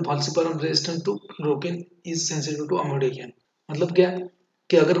Plasmodium falciparum resistant to chloroquine is sensitive to amodiaquine. मतलब क्या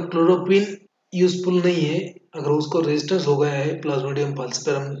कि अगर chloroquine useful नहीं है, अगर उसको resistance हो गया है प्लाज्मोडियम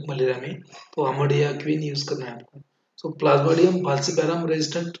फाल्सिपारम मलेरिया में, तो अमोडियाक्विन यूज करना है आपको. सो Plasmodium फाल्सिपारम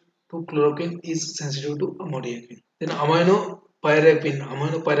resistant to chloroquine is sensitive to अमोडियाक्विन. Then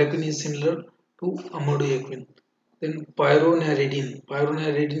अमाइनोपायरेक्विन is similar to अमोडियाक्विन. Then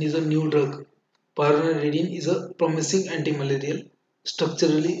pyronaridine is a new drug. Pyronaridine is a promising anti-malarial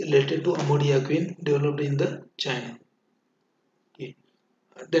structurally related to amodiaquine developed in the China. Okay.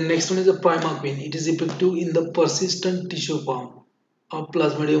 The next one is a primaquine. It is effective in the persistent tissue form of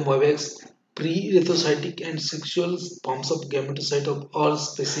Plasmodium vivax, pre-erythrocytic and sexual forms of gametocyte of all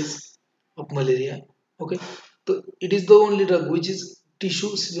species of malaria. Okay, so it is the only drug which is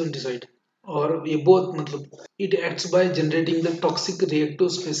tissue syntheticide. और ये बहुत मतलब it acts by generating the toxic reactive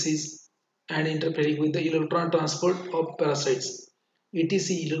species and interfering with the electron transport of parasites. ETC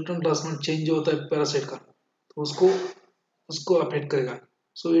electron transport change जो होता है parasite का, तो उसको affect करेगा.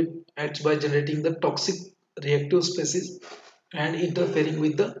 So it acts by generating the toxic reactive species and interfering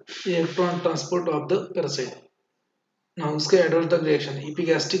with the electron transport of the parasite. Now उसके adverse drug reaction: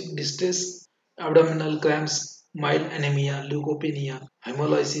 epigastric distress, abdominal cramps, mild anemia, leukopenia,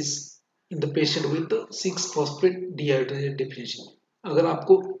 hemolysis in the patient with 6-phosphate dehydrogenase deficiency. अगर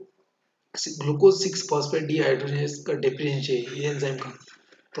आपको glucose 6-phosphate dehydrogenase का deficiency है ये enzyme का,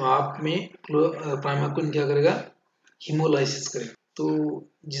 तो आप में प्राइमाक्विन क्या करेगा, हीमोलाइसिस करेगा. तो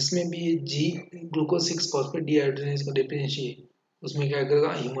जिसमें भी जी ग्लूकोज 6-phosphate dehydrogenase का डेफिशिएंसी है उसमें क्या करेगा,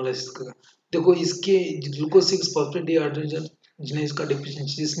 हीमोलाइसिस करेगा. देखो इसके ग्लूकोज 6-phosphate dehydrogenase का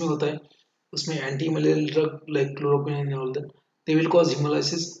डेफिशिएंसी जिसमें होता है उसमें anti malarial drug like chloroquine and all that, they will cause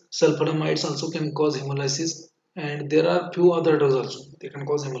hemolysis. Sulfonamides also can cause hemolysis, and there are few other drugs also they can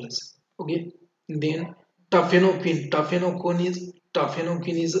cause hemolysis. Okay, then tafenoquine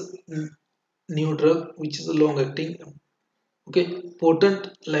is a new drug which is a long acting, okay, potent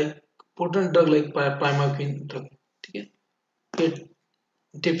like potent drug like primaquine drug. ठीक है, ये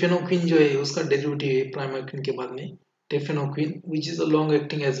टेफेनोक्विन जो है उसका derivative है primaquine के बाद में टेफेनोक्विन, which is a long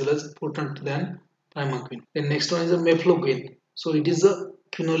acting as well as potent than primaquine. Then next one is a mefloquine. So it is a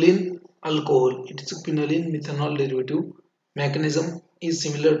quinoline alcohol. It is a quinoline methanol derivative. Mechanism is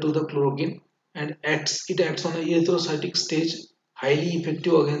similar to the chloroquine and it acts on a erythrocytic stage, highly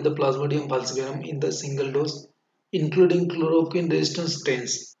effective against the Plasmodium falciparum in the single dose, including chloroquine resistant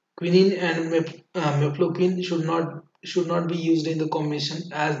strains. Quinine and mefloquine should not be used in the combination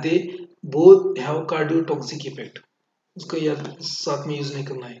as they both have cardiotoxic effect. उसको याद साथ में use नहीं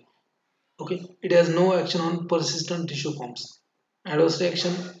करना है. Okay, it has no action on persistent tissue forms. Adverse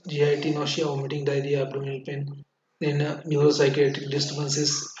reaction: GIT, nausea, vomiting, diarrhea, abdominal pain. Then neuropsychiatric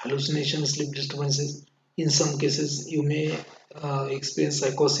disturbances, hallucination, sleep disturbances. In some cases, you may experience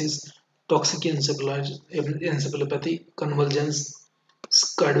psychosis, toxic encephalopathy, convulsions,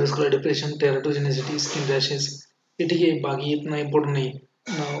 cardiovascular depression, teratogenicity, skin rashes. ये ठीक है, बाकी इतना important नहीं.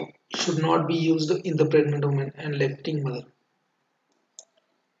 Now, should not be used in the pregnant woman and lactating mother.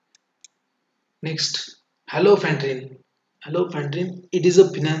 Next, halofentrin. Halofentrin, it is a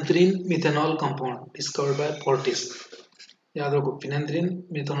phenanthrene methanol compound discovered by Fortis. याद रखो, phenanthrene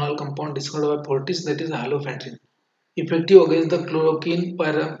methanol compound discovered by Fortis, that is halofentrin. Effective against the chloroquine,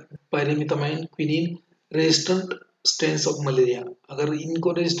 pyrimethamine, quinine resistant strains of malaria. अगर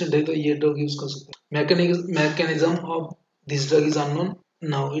इनको resistant है तो ये drug use कर सकते हैं. Mechanism of this drug is unknown.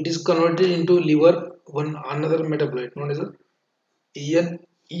 Now it is converted into liver one another metabolite known as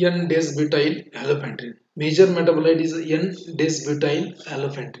N-desbutyl halofentrin. Major metabolite is N-desbutyl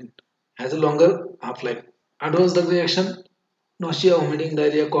halofentrin. Has a longer half-life. Adverse drug reaction: nausea, vomiting,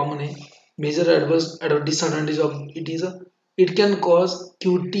 diarrhea common है. Major adverse disadvantage of it is it can cause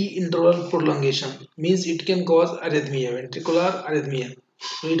QT interval prolongation. Means it can cause arrhythmia, ventricular arrhythmia.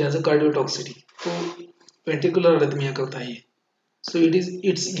 So it has a cardiotoxicity. तो ventricular arrhythmia करता है ये. So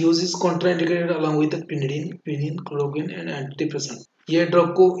its use is contraindicated along with the quinine, chloroquine and antidepressant. ये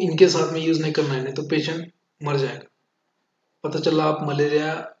drug को इनके साथ में use नहीं करना है, नहीं तो पेशेंट मर जाएगा. पता चला आप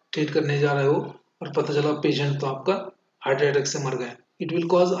मलेरिया ट्रीट करने जा रहे हो और पता चला पेशेंट तो आपका हार्ट अटैक से मर गया. It will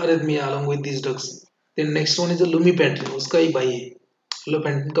cause अरेथमिया along with these drugs. Then next one is a lumipantrin. उसका ही भाई है.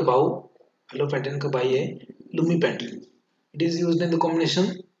 हेलोपेंट्रिन का भाई है lumipantrin. It is used in the combination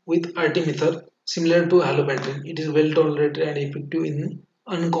with artemether similar to halopentrin. It is well tolerated and effective in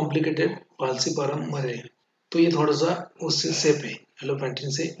uncomplicated falciparum malaria. तो ये थोड़ा सा उससे सेफ है, हेलोपेंट्रिन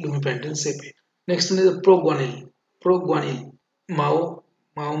से लुमिपेंट्रिन सेफ है. Next one is प्रोग्वानिल.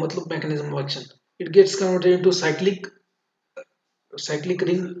 माओ मतलब mechanism of action. It gets converted into cyclic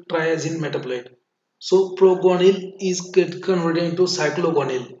ring triazine metabolite. So proguanil is get converted into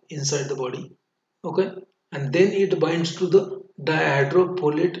cycloguanil inside the body. Okay, and then it binds to the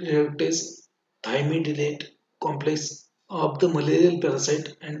dihydrofolate reductase thymidylate complex of the malarial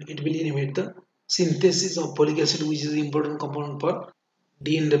parasite, and it will inhibit the synthesis of folic acid, which is an important component for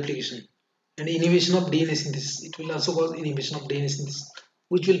DNA replication and inhibition of DNA synthesis. It will also cause inhibition of DNA synthesis,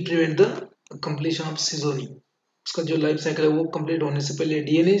 which will prevent the completion of seasoning. उसका जो life cycle है वो complete होने से पहले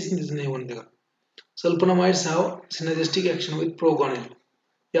DNA synthesis नहीं होने देगा. Sulphonamides have synergistic action with proguanil.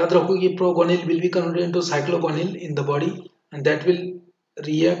 याद रखो कि proguanil will be converted into cycloguanil in the body, and that will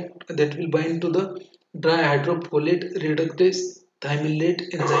bind to the dihydrofolate reductase thymidylate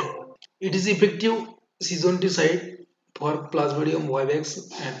enzyme. It is effective seasonicide for Plasmodium vivax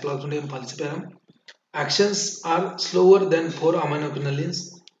and Plasmodium falciparum. Actions are slower than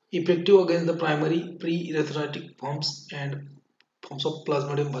 4-aminoquinolines, effective against the primary pre-erythrocytic forms and forms of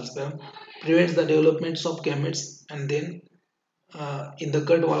Plasmodium falciparum, prevents the development of gametes and then in the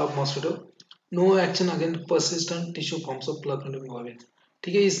gut wall of mosquito. No action against persistent tissue forms of Plasmodium vivax.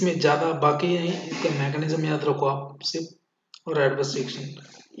 ठीक है, इसमें ज़्यादा बाकी नहीं, इसका mechanism याद रखो आप सिर्फ, और एडवर्स रिएक्शन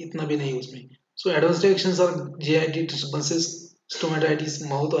इतना भी नहीं उसमें. So adverse reactions are GIT disturbances, stomatitis,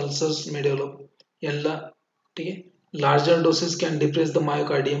 mouth ulcers may develop. ठीक है, larger doses can depress the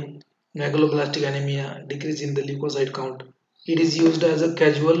myocardium, megaloblastic anemia, decrease in the leukocyte count. It is used as a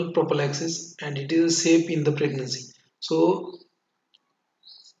casual prophylaxis and it is safe in the pregnancy. So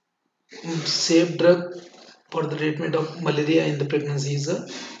safe drug for the treatment of malaria in the pregnancy is a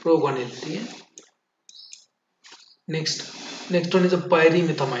proguanil. ठीक है. Next one is a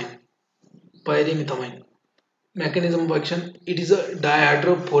pyrimethamine. Mechanism of action, it is a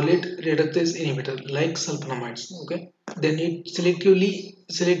dihydrofolate reductase inhibitor like sulfonamides. Okay, then it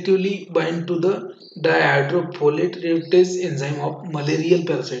selectively bind to the dihydrofolate reductase enzyme of malarial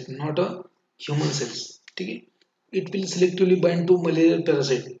parasite, not a human cells. ठीक है, it will selectively bind to malarial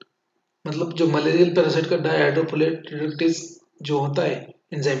parasite. मतलब जो malarial parasite का डाइहाइड्रोफोलेट reductase जो होता है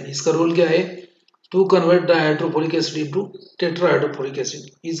enzyme, इसका role क्या है? To convert डाइहाइड्रोफोलिक acid into tetrahydrofolic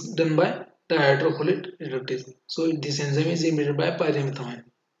acid is done by डाइहाइड्रोफोलेट reductase. So this enzyme is inhibited by pyrimethamine,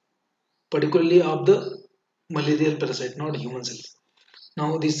 particularly of the malarial parasite, not human cells.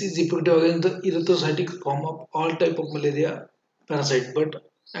 Now this is effective against the erythrocytic form of all type of malaria parasite, but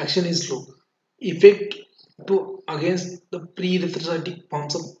action is slow. Effect to against the pre-erythrocytic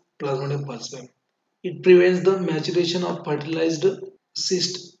forms of Plasmodium falciparum. It prevents the maturation of fertilized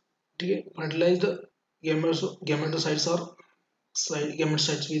cyst, fertilized gametocytes or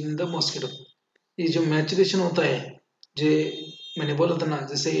gametocytes within the mosquito. ये जो maturation होता है, जो मैंने बोला था ना,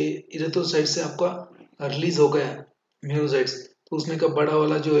 जैसे इरेथ्रोसाइट से आपका रिलीज हो गया म्यूरोसाइट्स, तो उसमें का बड़ा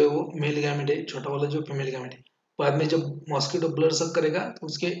वाला जो है वो मेल गैमेट है, छोटा वाला जो फीमेल गैमेट है. बाद में जब मॉस्किटो ब्लड सक करेगा तो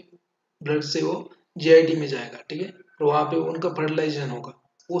उसके ब्लड से वो जीआईटी में जाएगा. ठीक है, तो वहां पे उनका फर्टिलाइजेशन होगा,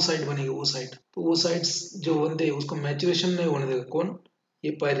 वो साइट बनेगी, वो साइट, तो वो साइट्स जो बनते हैं उसको मैचुरेशन नहीं होने देगा. कौन?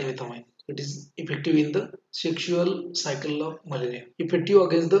 ये पायरेमिथामाइन. It is effective in the sexual cycle of malaria. Effective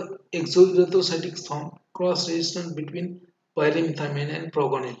against the exoerythrocytic form, cross-resistant between pyrimethamine and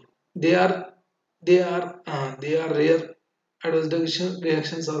progonil. They are they are rare. Adverse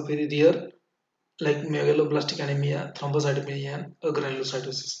reactions are very rare, like megaloblastic anemia, thrombocytopenia, and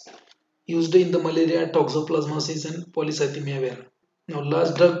granulocytosis. Used in the malaria, toxoplasmosis, and polycythemia vera. Now,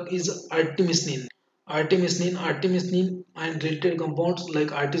 last drug is artemisinin. Artemisinin, and related compounds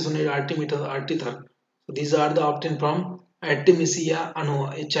like artesunate, artemether, artether. So these are the obtained from Artemisia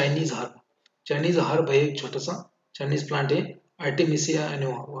annua, a Chinese herb. Chinese herb है एक छोटा सा Chinese plant है, Artemisia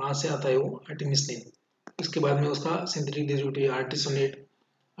annua, वहाँ से आता है वो artemisinin. इसके बाद में उसका synthetic derivative है artesunate,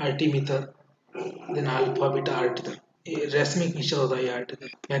 artemether, then alpha beta artether. A racemic mixture होता है ये artether.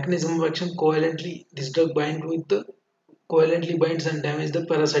 Mechanism of action, this drug covalently binds and damages the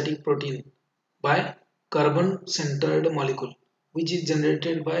parasitic protein by carbon-centered molecule, which is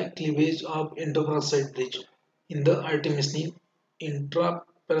generated by cleavage of endoperoxide bridge in the artemisinin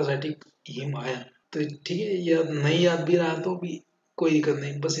intraparasitic heme ion. तो ठीक है, याद नहीं याद भी रहा तो भी कोई दिक्कत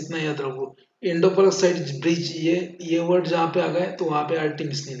नहीं, बस इतना याद रखो. एंडोपेरोक्साइड ब्रिज, ये वर्ड जहाँ पे आ गए तो वहाँ पे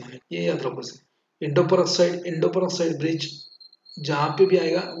आर्टिमिस्निन है, ये याद रखो. एंडोपेरोक्साइड ब्रिज जहाँ पे भी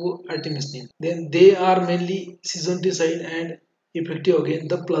आएगा वो artemisinin. Then they are mainly senescent and effective against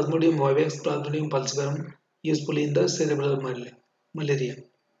the Plasmodium vivax, Plasmodium falciparum, useful in the cerebral malaria.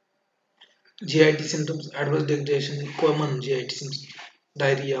 GIT symptoms, adverse degradation, common GIT symptoms,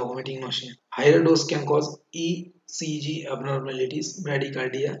 diarrhea, vomiting, nausea. Higher dose can cause ECG abnormalities,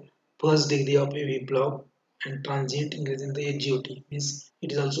 bradycardia, first degree of AV block, and transient increase in the HGOT, means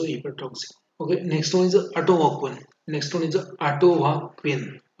it is also hypertoxic. Okay, next one is atovaquone.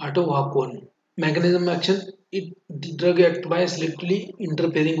 Atovaquone. Mechanism action, the drug acts by selectively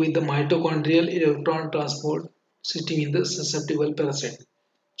interfering with the mitochondrial electron transport system in the susceptible parasite.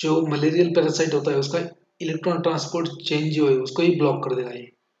 जो malarial parasite होता है उसका electron transport change जो है उसको ही block कर देगा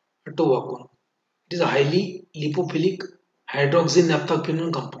ये एटोवाकोन. It is highly lipophilic hydroxy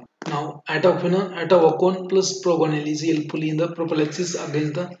नैप्थोक्विनोन compound. Now atovaquone plus progonil is helpful in the prophylaxis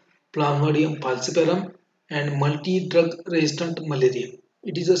against the Plasmodium falciparum and multi-drug resistant malaria.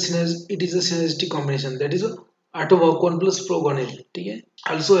 It is a synergistic combination, that is atovaquone plus progonil. ठीक है,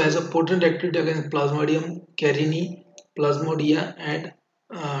 also has a potent activity against Plasmodium carini, Plasmodia, and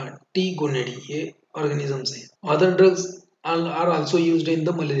T. gonadi. ये organisms है. Other drugs are also used in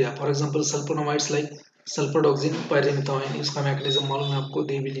the malaria. For example, sulfonamides like sulfadoxine, pyrimethamine. इसका mechanism मालूम है आपको,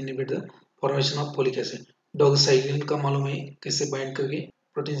 they will inhibit the formation of folic acid. Doxycycline का मालूम है कैसे bind करके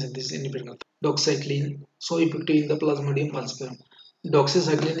protein synthesis inhibit करता है. Doxycycline so effective in the Plasmodium falciparum.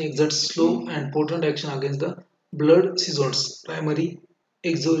 Doxycycline exerts slow and potent action against the blood seasons, primary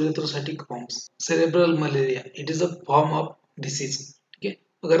exoerythrocytic forms. Cerebral malaria, it is a form of disease. ठीक है,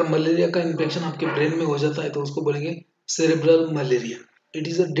 अगर malaria का infection आपके brain में हो जाता है तो उसको बोलेंगे cerebral malaria. It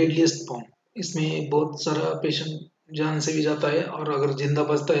is a deadliest form. इसमें बहुत सारा पेशेंट जान से भी जाता है और अगर जिंदा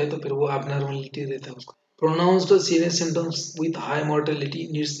बचता है तो फिर वो abnormality रहता है उसको. Pronounced serious symptoms with high mortality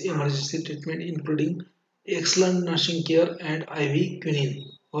needs emergency treatment including excellent nursing care and IV quinine,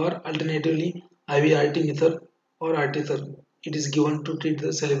 or alternatively IV artemether or artether. It is given to treat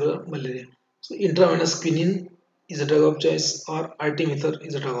the cerebral malaria. So intravenous quinine is a drug of choice or artemether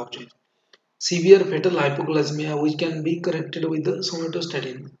is a drug of choice. Severe fetal hypoglycemia which can be corrected with the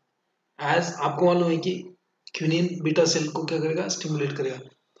somatostatin. As आपको मालूम है कि quinine beta cell को क्या करेगा, stimulate करेगा,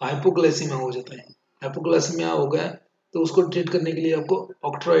 तो hypoglycaemia हो जाता है। हाइपोग्लाइसीमिया हो गया तो उसको ट्रीट करने के लिए आपको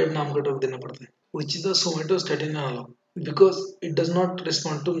ऑक्ट्रॉइड नाम का ड्रग देना पड़ता है, which is the somatostatin analogue, because it does not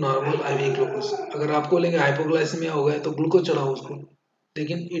respond to normal ivy glucose. अगर आपको बोलेंगे हाइपोग्लाइसीमिया हो गया तो ग्लूकोज चढ़ाओ उसको,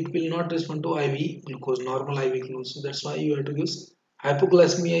 लेकिन it will not respond to IV glucose, normal IV glucose. So that's why you have to use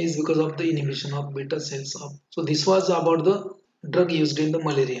hypoglycemia is because of the inhibition of beta cells of. So this was about the drug used in the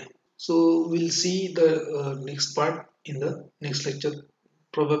malaria. So we'll see the next part in the next lecture,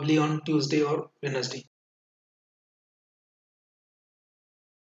 probably on Tuesday or Wednesday.